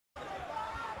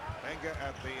Mbenga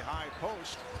at the high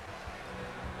post.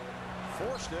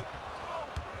 Forced it.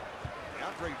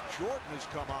 Andre Jordan has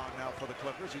come on now for the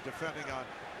Clippers. He's defending on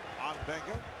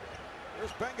Mbenga.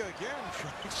 There's Mbenga again,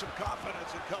 showing some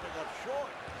confidence and coming up short.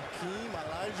 Hakeem,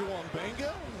 Elijah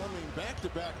Mbenga. I mean,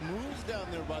 back-to-back moves down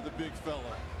there by the big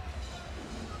fella.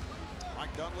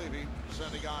 Mike Dunleavy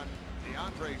sending on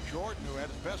Andre Jordan, who had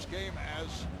his best game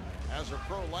as a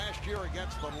pro last year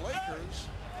against the Lakers.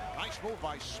 Nice move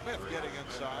by Smith getting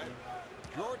inside.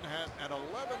 Jordan had an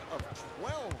 11 of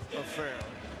 12 affair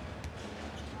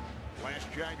last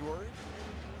January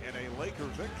in a Laker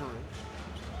victory.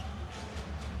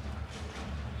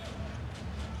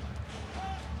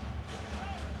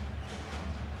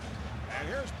 And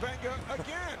here's Mbenga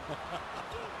again.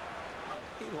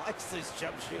 He likes this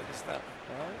jump shooting stuff.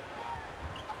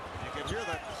 You can hear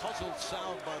that puzzled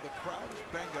sound by the crowd.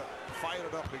 Mbenga fired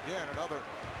it up again. Another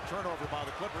turnover by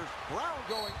the Clippers. Brown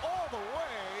going all the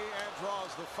way and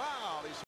draws the foul. He's